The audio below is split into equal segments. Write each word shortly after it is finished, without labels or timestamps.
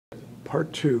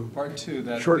part two. Part two,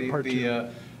 that Short part two.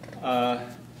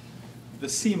 The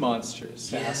sea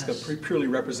monsters, to ask a purely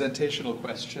representational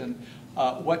question.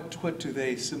 What do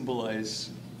they symbolize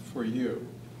for you,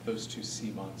 those two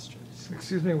sea monsters?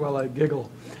 Excuse me while I giggle.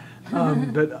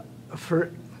 But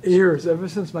for years, ever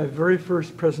since my very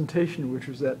first presentation, which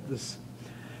was at this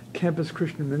campus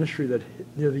Christian ministry that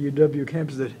near the UW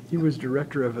campus that he was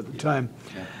director of at the time,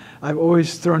 I've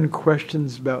always thrown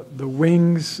questions about the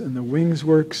wings and the wings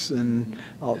works, and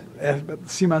I'll ask about the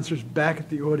sea monsters back at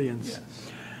the audience. Yes.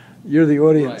 You're the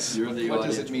audience. Right. You're the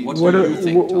audience. Does it mean?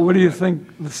 What do you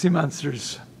think the sea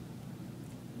monsters?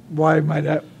 Why might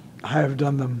I have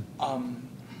done them?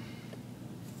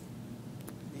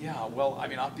 Yeah, well, I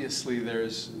mean, obviously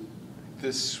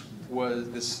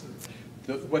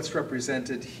what's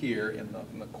represented here in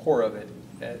the core of it,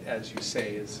 as you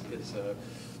say, is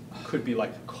could be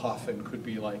like a coffin, could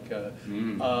be like a,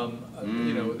 you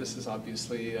know, this is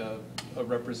obviously a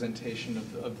representation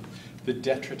of the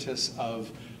detritus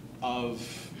of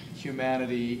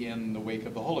humanity in the wake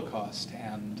of the Holocaust,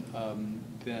 and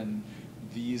then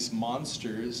these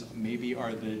monsters maybe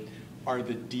are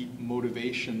the deep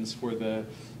motivations for the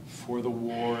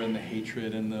war and the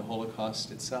hatred and the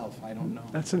Holocaust itself. I don't know.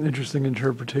 That's an interesting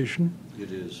interpretation.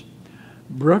 It is.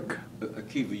 Brooke?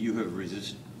 Akiva, you have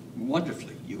resisted,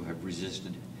 wonderfully, you have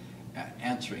resisted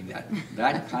answering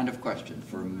that kind of question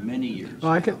for many years.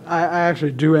 Well, I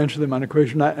actually do answer them on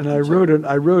equation, and I wrote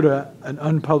an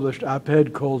unpublished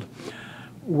op-ed called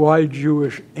 "Why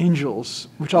Jewish Angels,"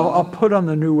 which I'll put on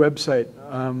the new website.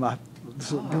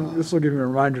 This will give me a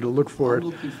reminder to look for it. I'm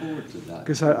looking forward to that.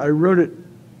 Because I wrote it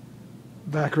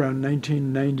back around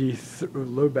 1990,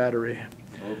 low battery.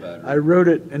 Low battery. I wrote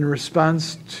it in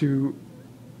response to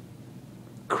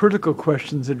critical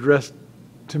questions addressed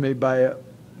to me by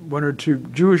one or two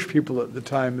Jewish people at the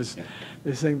time.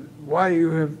 They're saying, why you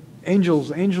have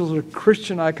angels? Angels are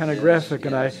Christian iconographic.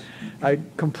 Yes. And I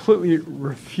completely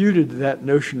refuted that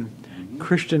notion.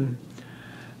 Christian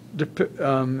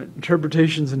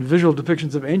interpretations and visual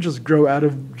depictions of angels grow out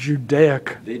of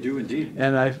Judaic. They do indeed.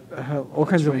 And I have all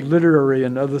kinds of literary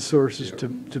and other sources to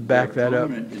back that up.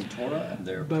 They're prominent in Torah, and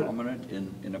they're prominent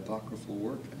in apocryphal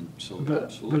work, and so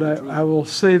absolutely But true. I will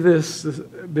say this,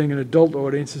 being an adult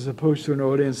audience as opposed to an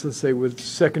audience, let's say, with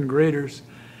second graders,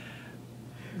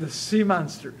 the sea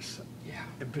monsters,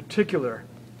 in particular,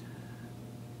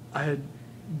 I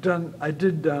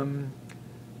did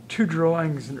two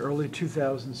drawings in early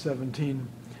 2017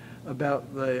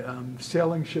 about the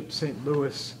sailing ship St.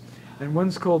 Louis, and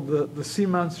one's called the Sea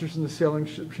Monsters in the Sailing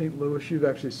Ship St. Louis. You've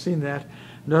actually seen that.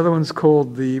 Another one's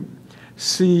called the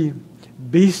Sea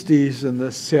Beasties in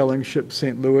the Sailing Ship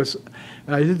St. Louis.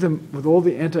 And I did them with all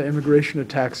the anti-immigration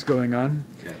attacks going on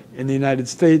in the United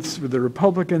States with the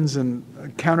Republicans and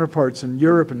counterparts in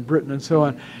Europe and Britain and so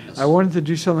on. Yes. I wanted to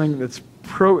do something that's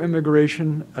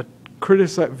pro-immigration,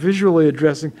 visually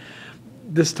addressing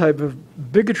this type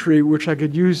of bigotry, which I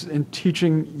could use in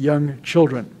teaching young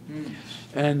children.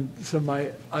 And so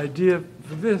my idea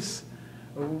for this,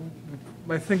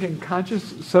 my thinking conscious,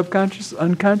 subconscious,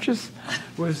 unconscious,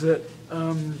 was that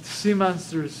sea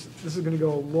monsters, this is going to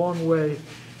go a long way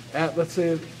at, let's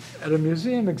say, at a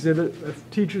museum exhibit, if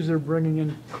teachers are bringing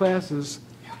in classes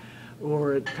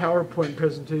or at PowerPoint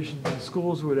presentations in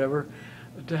schools or whatever,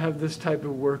 to have this type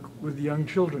of work with young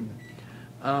children.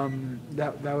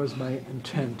 That was my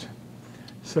intent.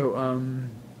 So,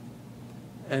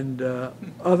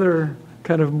 other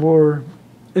kind of more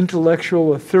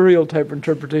intellectual, ethereal type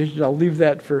interpretation, I'll leave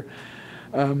that for.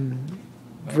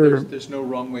 There's no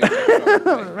wrong way to start,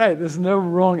 right? Right, there's no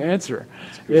wrong answer.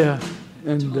 Yeah,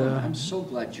 and Tom, I'm so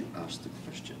glad you asked the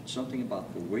question. Something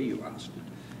about the way you asked it,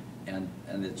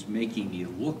 and it's making me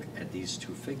look at these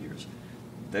two figures.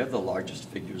 They're the largest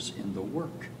figures in the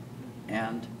work,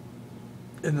 and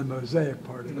in the mosaic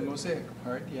part of in the it. mosaic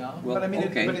part, yeah. Well, but I mean,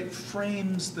 okay. it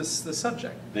frames the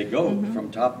subject. they go from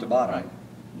top to bottom, Right.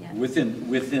 Yeah.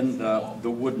 within the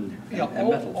wooden and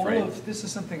metal frame. This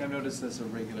is something I've noticed as a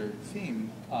regular theme,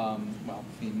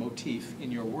 motif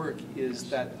in your work, is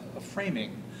that a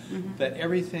framing, that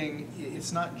everything,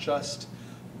 it's not just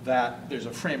that there's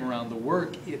a frame around the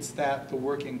work, it's that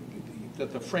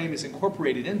that the frame is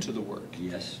incorporated into the work.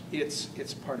 Yes.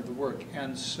 It's part of the work,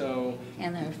 and so.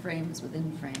 And there are frames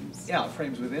within frames. Yeah,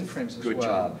 frames within frames as Good well.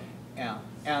 job. Yeah,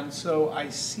 and so I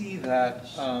see that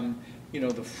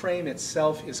the frame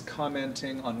itself is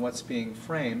commenting on what's being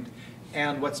framed,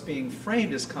 and what's being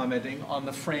framed is commenting on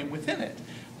the frame within it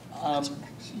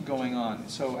going on.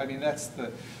 So I mean that's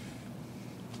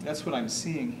what I'm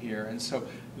seeing here, and so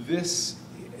this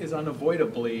is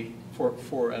unavoidably for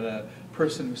a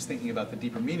person who's thinking about the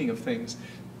deeper meaning of things,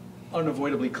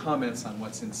 unavoidably comments on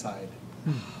what's inside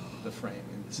the frame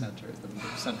in the center,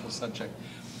 the central subject.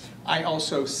 I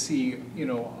also see, you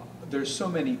know, there's so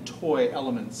many toy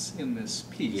elements in this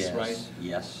piece, Yes, right?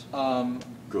 yes.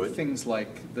 Good. Things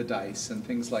like the dice and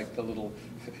things like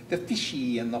the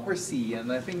fishy and the horsey and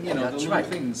the thing, you know, the That's little right.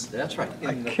 things. That's right.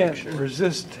 I in the can't picture.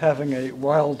 resist having a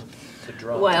wild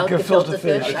Wild gefilte gefilte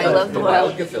fish. fish. I love the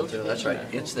wild gefilte. That's right.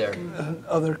 It's there.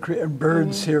 other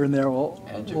birds here and there will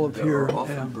And will there appear. are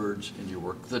often yeah. birds in your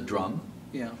work. The drum.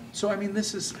 Yeah. So I mean,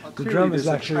 this is clearly drum is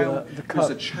there's actually the there's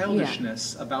a cup.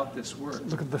 childishness about this work.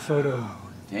 Look at the photo.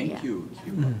 Thank Yeah. you.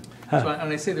 So,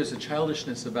 and I say there's a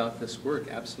childishness about this work,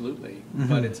 absolutely,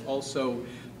 but it's also,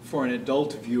 for an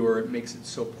adult viewer, it makes it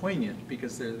so poignant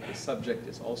because the subject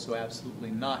is also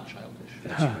absolutely not childish.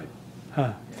 That's right.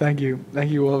 Huh. Thank you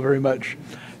all very much.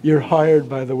 You're hired,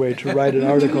 by the way, to write an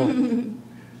article. I'm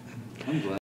glad.